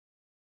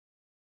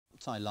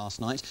tie last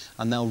night,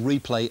 and they'll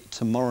replay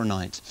tomorrow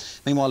night.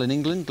 Meanwhile, in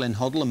England, Glenn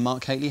Hoddle and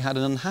Mark Hateley had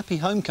an unhappy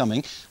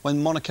homecoming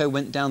when Monaco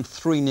went down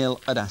 3-0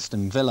 at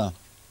Aston Villa.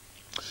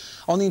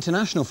 On the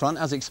international front,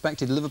 as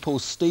expected,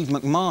 Liverpool's Steve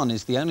McMahon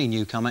is the only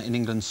newcomer in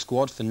England's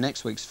squad for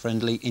next week's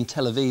friendly in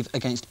Tel Aviv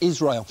against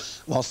Israel,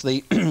 whilst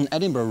the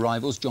Edinburgh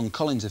rivals John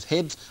Collins of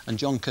Hibs and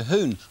John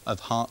Cahoon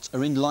of Hearts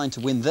are in line to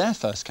win their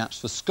first caps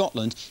for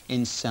Scotland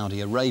in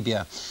Saudi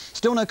Arabia.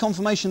 Still no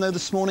confirmation, though,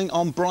 this morning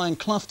on Brian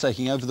Clough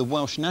taking over the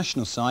Welsh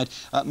national side.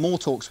 More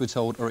talks, we're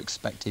told, are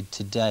expected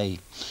today.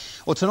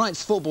 Well,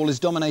 tonight's football is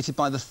dominated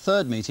by the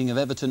third meeting of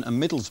Everton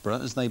and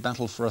Middlesbrough as they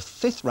battle for a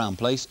fifth-round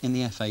place in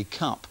the FA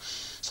Cup.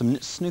 Some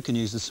snooker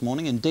news this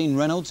morning, and Dean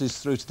Reynolds is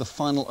through to the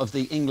final of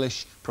the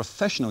English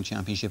Professional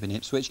Championship in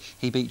Ipswich.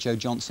 He beat Joe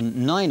Johnson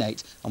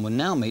 9-8 and will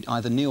now meet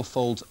either Neil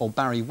Foulds or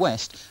Barry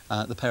West,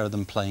 the pair of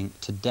them playing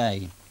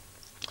today.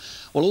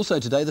 Well, also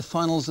today, the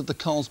finals of the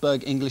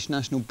Carlsberg English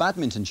National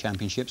Badminton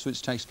Championships,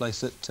 which takes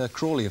place at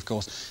Crawley, of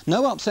course.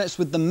 No upsets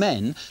with the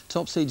men.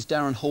 Top seeds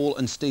Darren Hall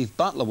and Steve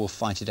Butler will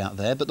fight it out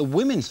there, but the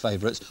women's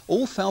favourites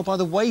all fell by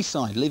the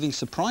wayside, leaving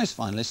surprise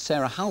finalists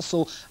Sarah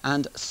Halsall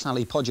and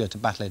Sally Podger to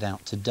battle it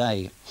out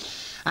today.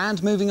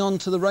 And moving on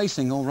to the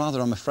racing, or rather,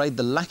 I'm afraid,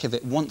 the lack of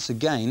it once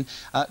again.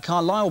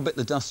 Carlisle bit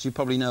the dust, you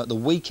probably know, at the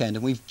weekend,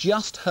 and we've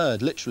just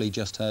heard, literally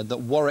just heard,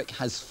 that Warwick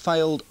has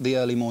failed the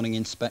early morning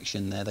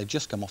inspection there. They've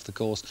just come off the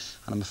course,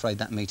 and I'm afraid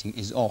that meeting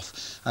is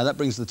off. That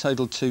brings the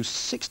total to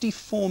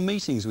 64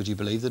 meetings, would you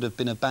believe, that have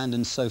been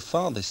abandoned so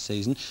far this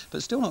season,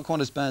 but still not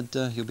quite as bad,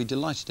 you'll be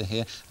delighted to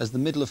hear, as the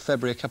middle of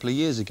February a couple of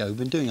years ago. We've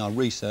been doing our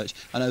research,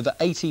 and over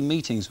 80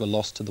 meetings were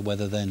lost to the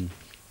weather then.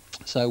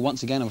 So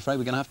once again, I'm afraid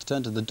we're going to have to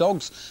turn to the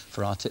dogs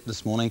for our tip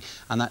this morning,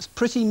 and that's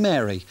Pretty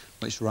Mary,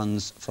 which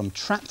runs from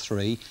Trap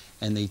 3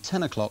 in the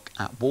 10 o'clock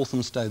at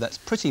Walthamstow. That's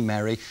Pretty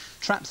Mary,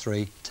 Trap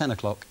 3, 10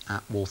 o'clock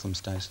at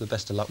Walthamstow. So the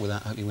best of luck with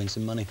that. Hope you win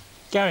some money.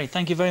 Gary,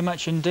 thank you very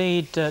much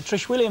indeed.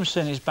 Trish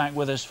Williamson is back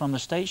with us from the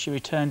States. She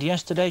returned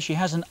yesterday. She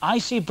has an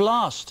icy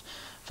blast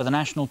for the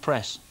national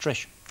press.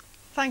 Trish.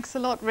 Thanks a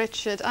lot,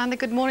 Richard, and a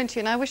good morning to you.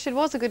 And I wish it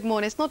was a good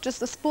morning. It's not just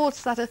the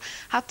sports that have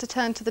had to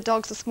turn to the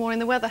dogs this morning.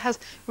 The weather has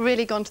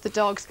really gone to the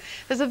dogs.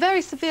 There's a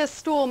very severe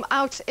storm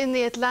out in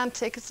the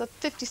Atlantic. It's at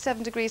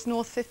 57 degrees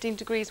north, 15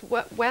 degrees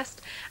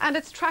west, and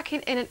it's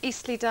tracking in an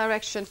easterly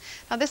direction.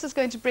 Now, this is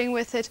going to bring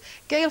with it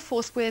gale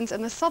force winds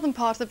in the southern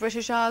part of the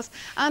British Isles,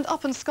 and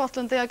up in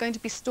Scotland they are going to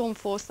be storm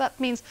force. That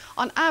means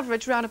on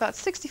average around about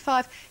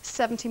 65,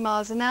 70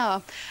 miles an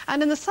hour.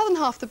 And in the southern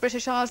half of the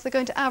British Isles they're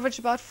going to average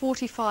about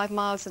 45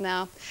 miles an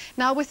hour.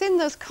 Now, within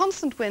those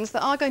constant winds,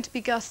 there are going to be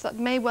gusts that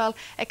may well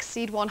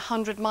exceed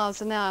 100 miles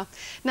an hour.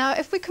 Now,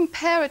 if we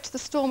compare it to the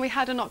storm we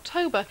had in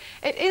October,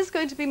 it is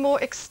going to be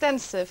more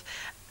extensive.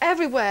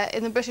 Everywhere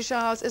in the British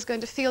Isles is going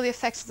to feel the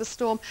effects of the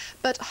storm,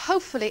 but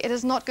hopefully it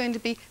is not going to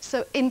be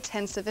so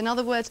intensive. In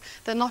other words,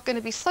 they're not going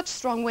to be such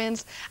strong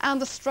winds,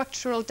 and the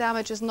structural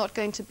damage is not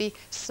going to be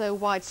so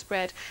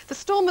widespread. The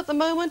storm at the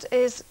moment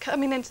is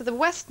coming into the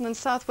western and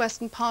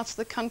southwestern parts of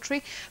the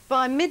country.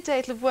 By midday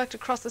it'll have worked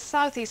across the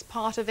southeast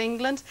part of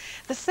England.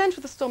 The centre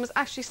of the storm is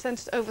actually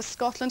centred over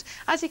Scotland.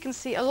 As you can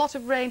see, a lot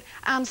of rain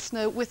and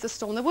snow with the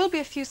storm. There will be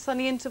a few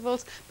sunny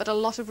intervals, but a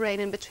lot of rain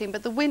in between.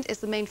 But the wind is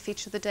the main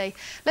feature of the day.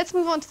 Let's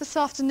move on to this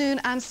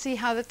afternoon and see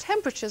how the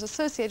temperatures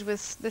associated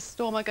with this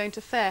storm are going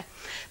to fare.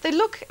 They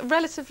look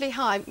relatively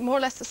high, more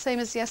or less the same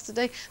as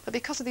yesterday, but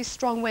because of these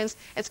strong winds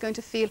it's going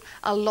to feel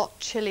a lot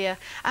chillier.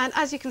 And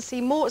as you can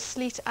see, more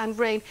sleet and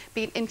rain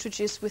being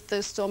introduced with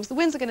those storms. The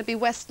winds are going to be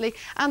westerly,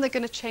 and they're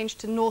going to change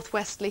to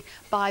northwesterly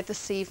by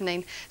this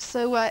evening.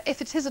 So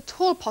if it is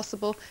at all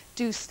possible,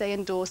 do stay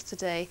indoors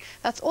today.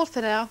 That's all for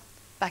now.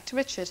 Back to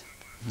Richard.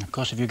 Of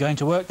course, if you're going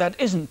to work, that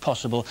isn't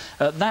possible.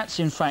 That's,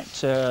 in fact,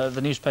 the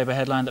newspaper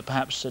headline that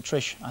perhaps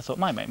Trish, I thought,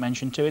 might make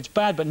mention to. It's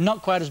bad, but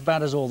not quite as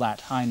bad as all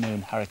that. High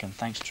noon hurricane.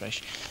 Thanks,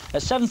 Trish.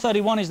 At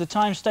 7:31 is the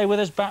time. Stay with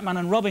us. Batman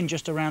and Robin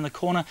just around the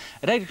corner.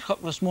 At 8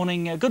 o'clock this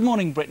morning, Good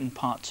Morning Britain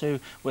Part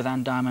 2 with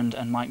Anne Diamond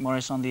and Mike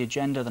Morris on the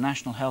agenda, the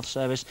National Health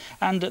Service,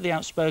 and the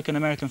outspoken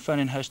American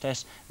phone-in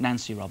hostess,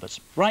 Nancy Roberts.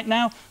 Right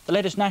now, the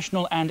latest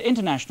national and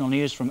international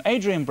news from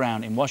Adrian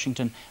Brown in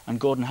Washington and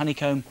Gordon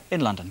Honeycomb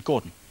in London.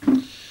 Gordon.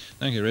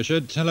 Thank you,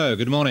 Richard. Hello,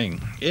 good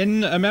morning.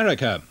 In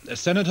America,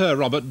 Senator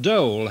Robert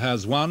Dole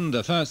has won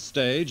the first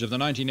stage of the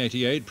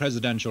 1988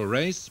 presidential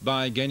race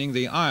by gaining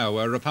the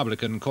Iowa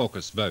Republican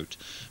caucus vote.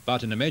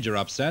 But in a major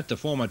upset, the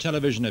former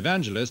television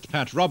evangelist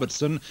Pat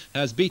Robertson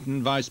has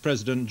beaten Vice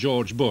President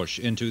George Bush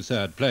into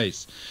third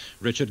place.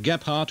 Richard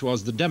Gephardt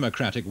was the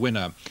Democratic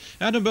winner.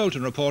 Adam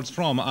Boulton reports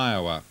from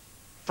Iowa.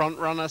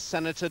 Frontrunner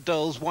Senator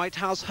Dole's White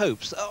House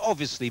hopes are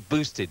obviously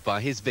boosted by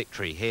his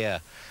victory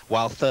here,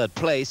 while third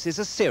place is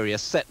a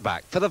serious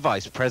setback for the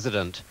Vice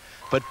President.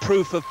 But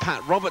proof of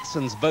Pat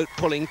Robertson's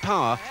vote-pulling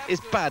power is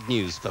bad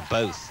news for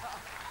both.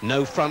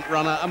 No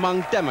frontrunner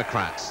among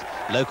Democrats.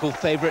 Local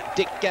favourite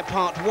Dick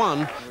Gephardt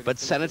won, but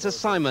Senator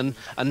Simon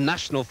and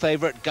national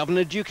favourite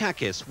Governor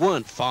Dukakis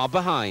weren't far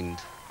behind.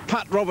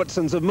 Pat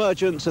Robertson's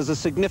emergence as a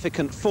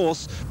significant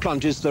force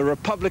plunges the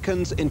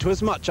Republicans into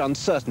as much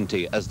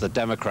uncertainty as the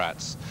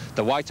Democrats.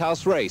 The White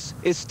House race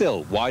is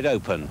still wide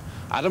open.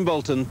 Adam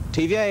Boulton,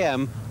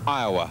 TVAM,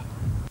 Iowa.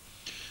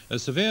 A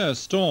severe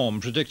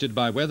storm predicted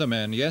by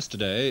weathermen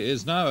yesterday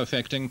is now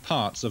affecting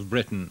parts of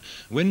Britain.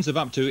 Winds of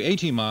up to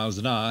 80 miles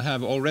an hour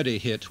have already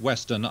hit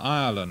Western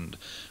Ireland.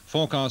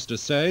 Forecasters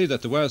say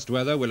that the worst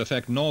weather will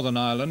affect Northern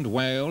Ireland,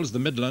 Wales, the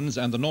Midlands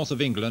and the north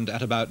of England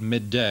at about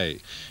midday.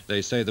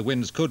 They say the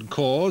winds could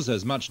cause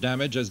as much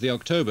damage as the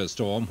October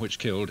storm, which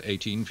killed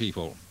 18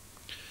 people.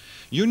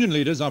 Union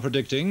leaders are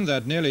predicting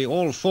that nearly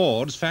all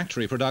Ford's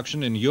factory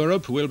production in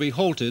Europe will be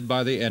halted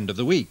by the end of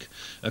the week.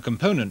 A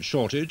component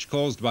shortage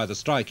caused by the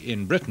strike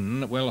in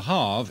Britain will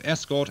halve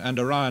Escort and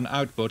Orion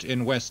output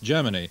in West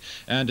Germany,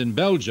 and in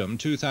Belgium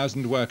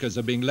 2,000 workers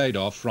are being laid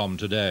off from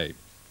today.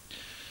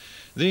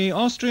 The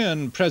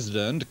Austrian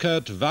President,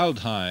 Kurt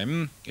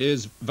Waldheim,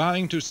 is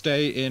vowing to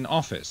stay in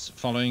office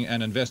following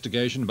an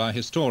investigation by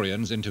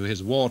historians into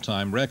his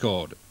wartime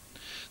record.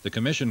 The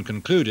Commission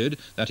concluded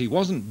that he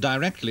wasn't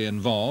directly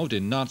involved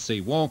in Nazi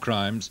war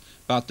crimes,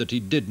 but that he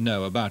did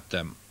know about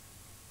them.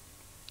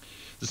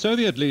 The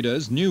Soviet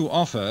leaders' new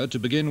offer to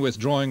begin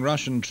withdrawing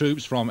Russian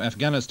troops from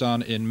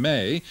Afghanistan in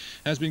May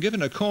has been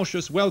given a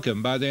cautious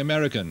welcome by the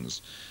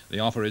Americans. The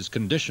offer is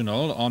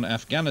conditional on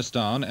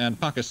Afghanistan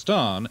and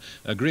Pakistan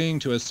agreeing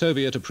to a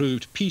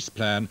Soviet-approved peace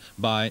plan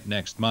by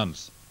next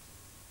month.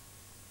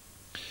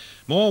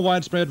 More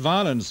widespread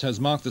violence has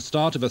marked the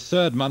start of a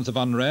third month of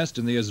unrest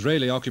in the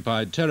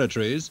Israeli-occupied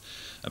territories.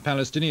 A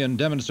Palestinian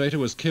demonstrator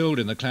was killed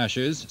in the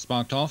clashes,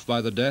 sparked off by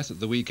the death at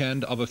the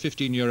weekend of a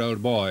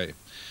 15-year-old boy.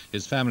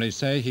 His family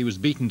say he was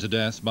beaten to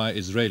death by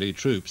Israeli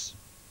troops.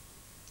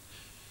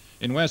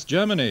 In West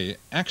Germany,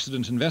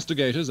 accident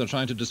investigators are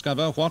trying to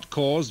discover what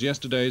caused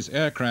yesterday's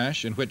air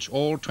crash in which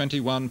all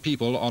 21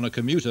 people on a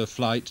commuter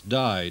flight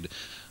died.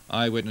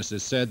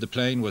 Eyewitnesses said the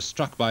plane was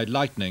struck by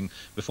lightning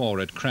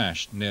before it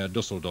crashed near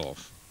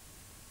Düsseldorf.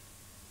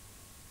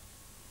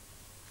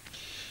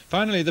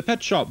 Finally, the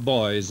Pet Shop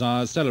Boys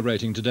are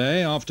celebrating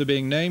today after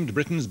being named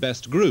Britain's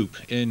best group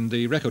in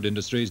the record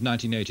industry's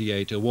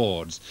 1988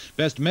 awards.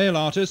 Best male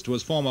artist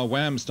was former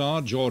Wham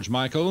star George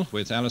Michael,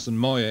 with Alison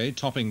Moyet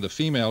topping the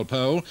female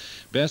poll.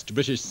 Best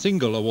British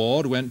single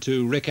award went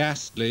to Rick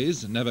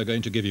Astley's Never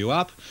Going to Give You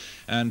Up,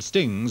 and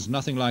Sting's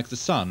Nothing Like the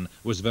Sun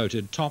was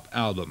voted top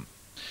album.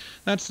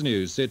 That's the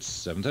news. It's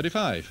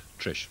 7:35.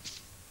 Trish.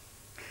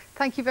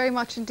 Thank you very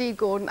much indeed,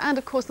 Gordon. And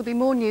of course, there'll be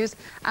more news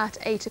at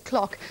 8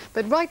 o'clock.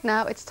 But right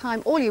now, it's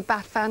time all you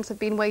Bat fans have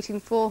been waiting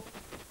for.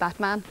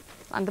 Batman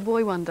and the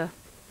Boy Wonder.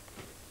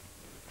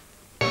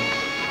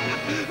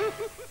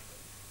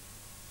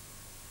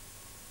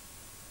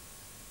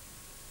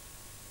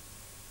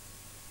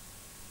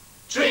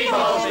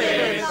 Trebor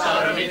Spearmints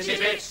are a minty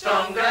bit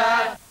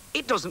stronger.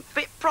 It doesn't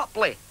fit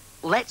properly.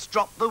 Let's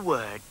drop the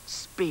word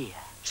spear.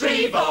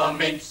 Trebor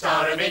mints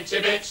are a minty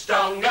bit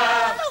stronger.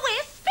 Oh,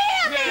 we're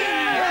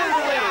spearmints!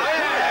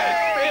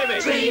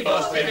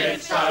 Trebor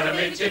Spearmints are a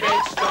minty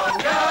bit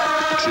stronger.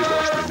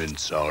 Trebor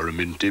Spearmints are a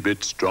minty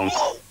bit strong.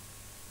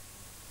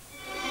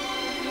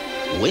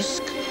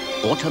 Whisk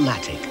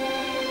Automatic.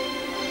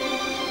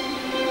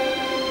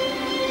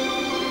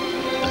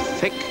 A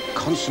thick,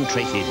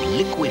 concentrated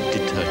liquid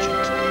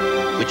detergent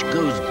which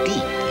goes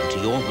deep into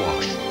your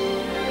wash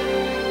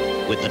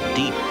with a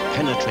deep,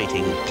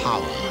 penetrating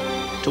power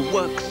to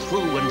work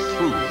through and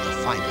through the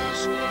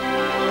fibers,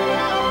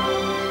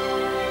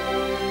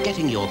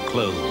 getting your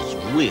clothes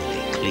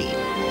really clean,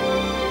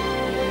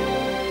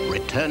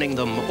 returning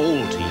them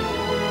all to you,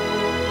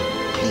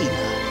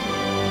 cleaner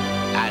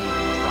and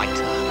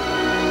brighter.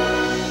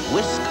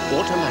 Whisk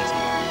Automatic.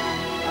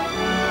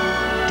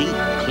 Deep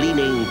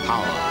cleaning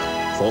power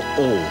for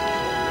all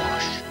your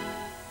wash.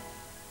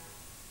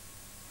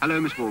 Hello,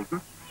 Miss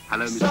Boulton.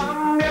 Hello, Miss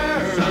Some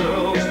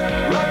girls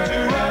like to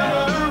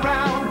run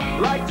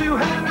around, like to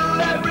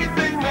handle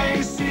everything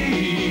they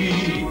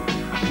see.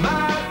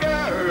 My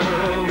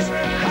girls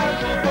have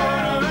to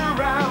run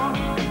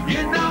around,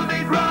 you know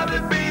they'd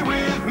rather be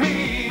with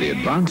me. The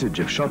advantage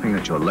of shopping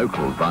at your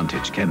local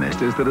Vantage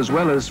chemist is that as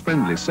well as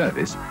friendly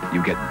service,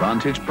 you get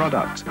Vantage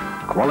products.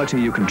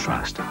 Quality you can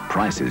trust,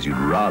 prices you'd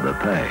rather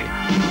pay.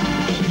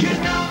 You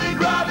know they'd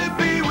rather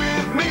be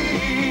with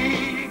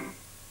me.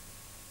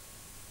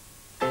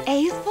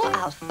 A is for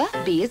Alpha,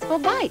 B is for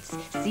bites.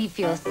 See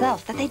for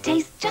yourself that they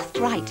taste just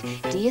right.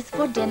 D is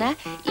for dinner,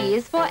 E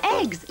is for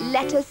eggs.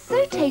 Letters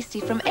so tasty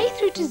from A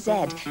through to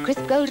Z.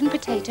 Crisp golden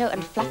potato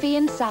and fluffy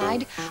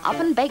inside.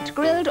 Oven baked,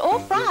 grilled or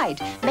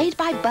fried. Made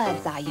by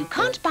Bird's Eye, you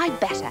can't buy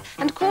better.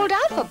 And called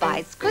Alpha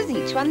Bites, 'cause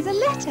each one's a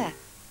letter.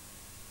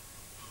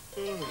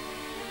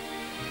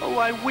 Oh,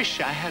 I wish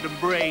I had a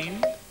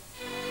brain.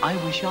 I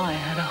wish I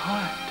had a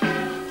heart.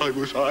 I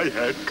wish I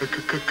had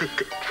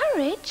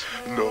Courage.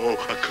 no,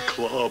 a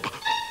club.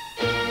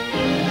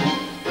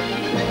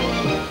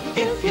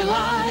 If you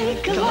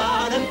like a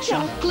lot of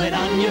chocolate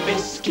on your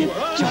biscuit.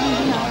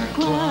 Join our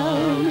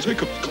club.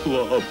 Take a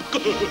club.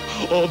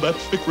 Oh, that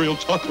thick real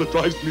chocolate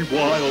drives me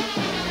wild.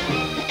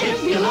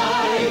 If you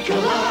like a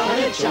lot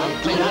of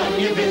chocolate on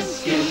your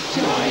biscuit,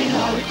 join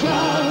our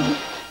club.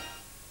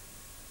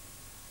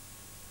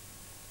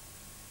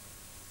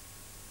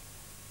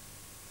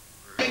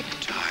 Big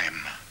time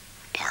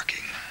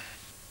parking.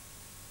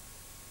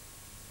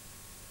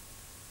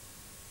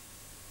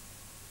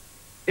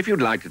 If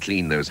you'd like to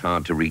clean those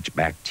hard-to-reach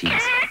back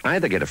teeth,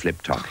 either get a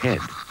flip-top head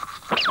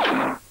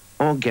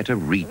or get a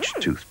Reach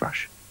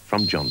toothbrush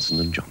from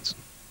Johnson & Johnson.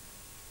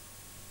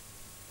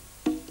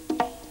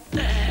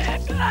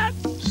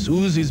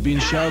 Susie's been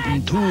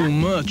shouting too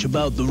much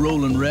about the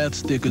rolling rat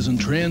stickers and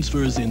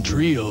transfers in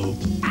Trio.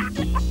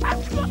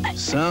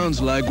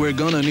 Sounds like we're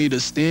gonna need a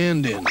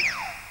stand-in.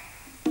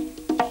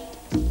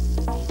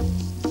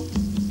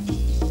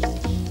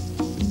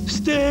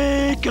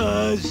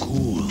 Stickers!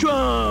 Cool.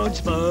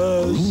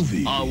 Transfers!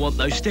 Groovy. I want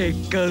those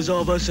stickers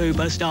of a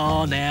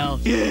superstar now.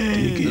 Yeah!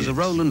 There's a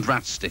Roland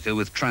Rat sticker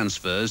with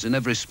transfers in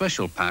every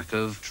special pack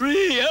of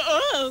Trio!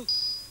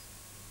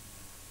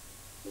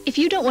 If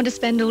you don't want to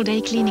spend all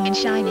day cleaning and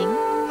shining,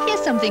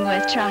 here's something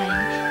worth trying.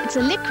 It's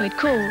a liquid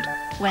called,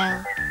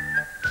 well,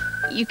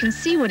 you can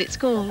see what it's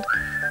called.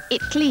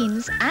 It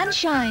cleans and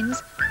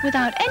shines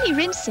without any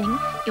rinsing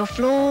your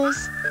floors,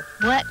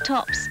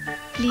 worktops,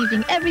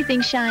 leaving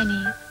everything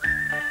shiny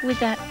with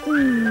that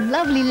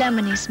lovely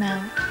lemony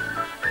smell.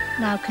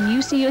 Now, can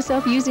you see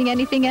yourself using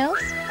anything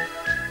else?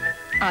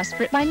 Ask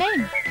for it by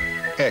name.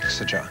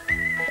 Exeger.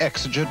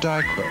 Exeger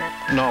Dicro.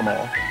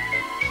 Normal.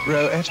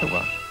 Ro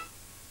Etowah.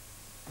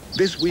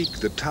 This week,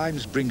 The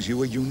Times brings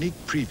you a unique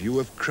preview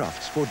of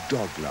crafts for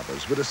dog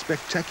lovers with a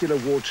spectacular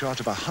wall chart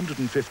of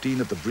 115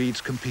 of the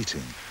breeds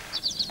competing.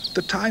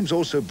 The Times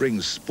also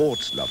brings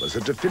sports lovers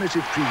a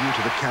definitive preview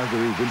to the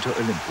Calgary Winter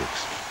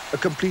Olympics, a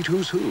complete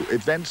who's who,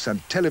 events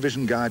and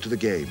television guide to the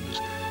Games.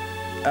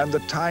 And The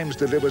Times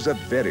delivers a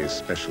very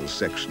special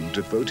section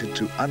devoted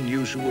to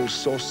unusual,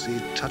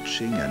 saucy,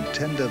 touching and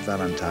tender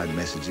Valentine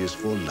messages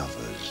for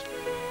lovers.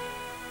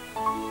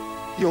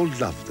 You'll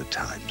love The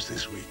Times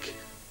this week.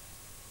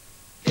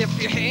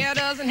 If your hair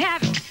doesn't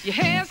have it, your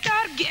hair's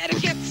gotta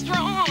get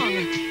strong.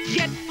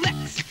 Get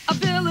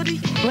flexibility.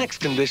 Flex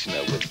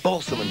Conditioner with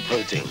balsam and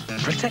protein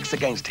protects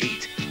against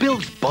heat,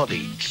 builds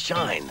body,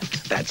 shine.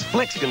 That's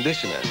Flex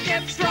Conditioner.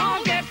 Get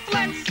strong, get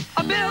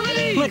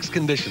flexibility. Flex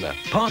Conditioner,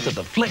 part of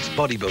the Flex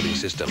bodybuilding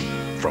system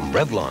from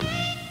Revlon.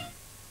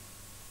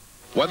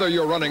 Whether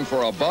you're running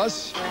for a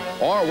bus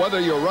or whether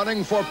you're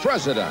running for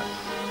president,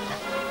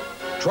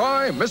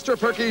 try Mr.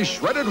 Perky's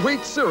shredded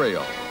wheat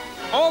cereal.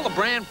 All the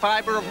bran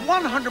fiber of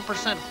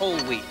 100% whole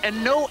wheat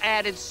and no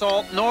added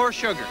salt nor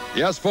sugar.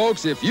 Yes,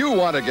 folks, if you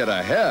want to get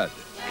ahead.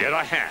 Get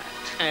ahead.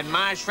 And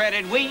my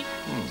shredded wheat.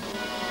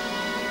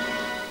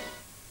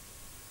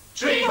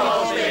 Trebor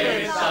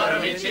Spearmints are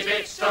a minty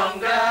bit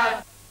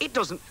stronger. It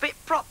doesn't fit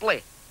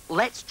properly.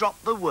 Let's drop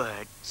the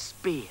word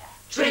spear.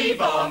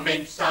 Trebor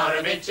mints are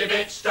a minty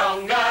bit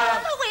stronger.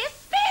 We're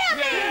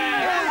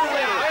spearmints!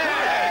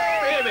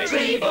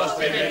 Trebor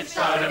Spearmints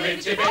are a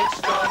minty bit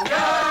stronger.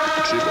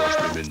 Trebor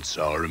Spearmints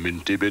are a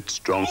minty bit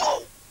strong.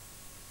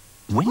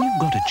 When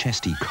you've got a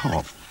chesty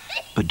cough,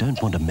 but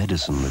don't want a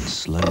medicine that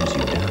slows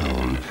you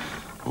down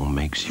or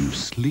makes you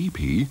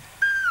sleepy,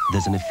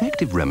 there's an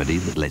effective remedy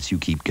that lets you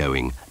keep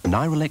going.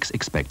 Niralex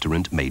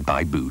Expectorant made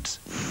by Boots.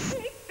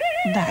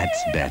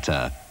 That's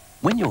better.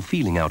 When you're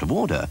feeling out of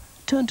order,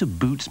 turn to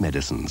Boots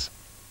Medicines.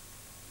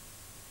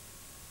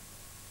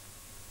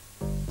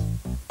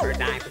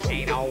 Fried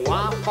potato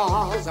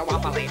waffles are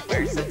waffly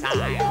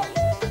versatile.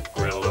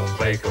 Grill them,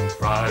 bake them,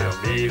 fry them,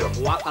 eat them.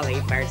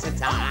 Waffly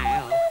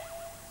versatile.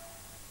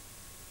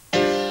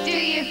 Do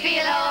you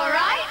feel all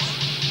right?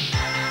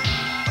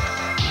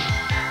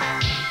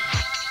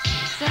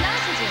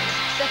 Sonatogen,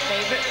 the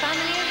favorite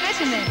family of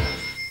vitamins.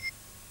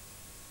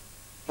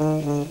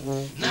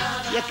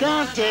 You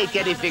can't take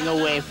anything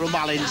away from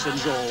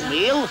Allinson's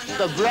Wholemeal.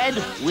 The bread,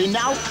 we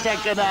now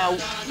taken out.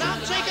 Now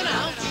taken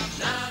out.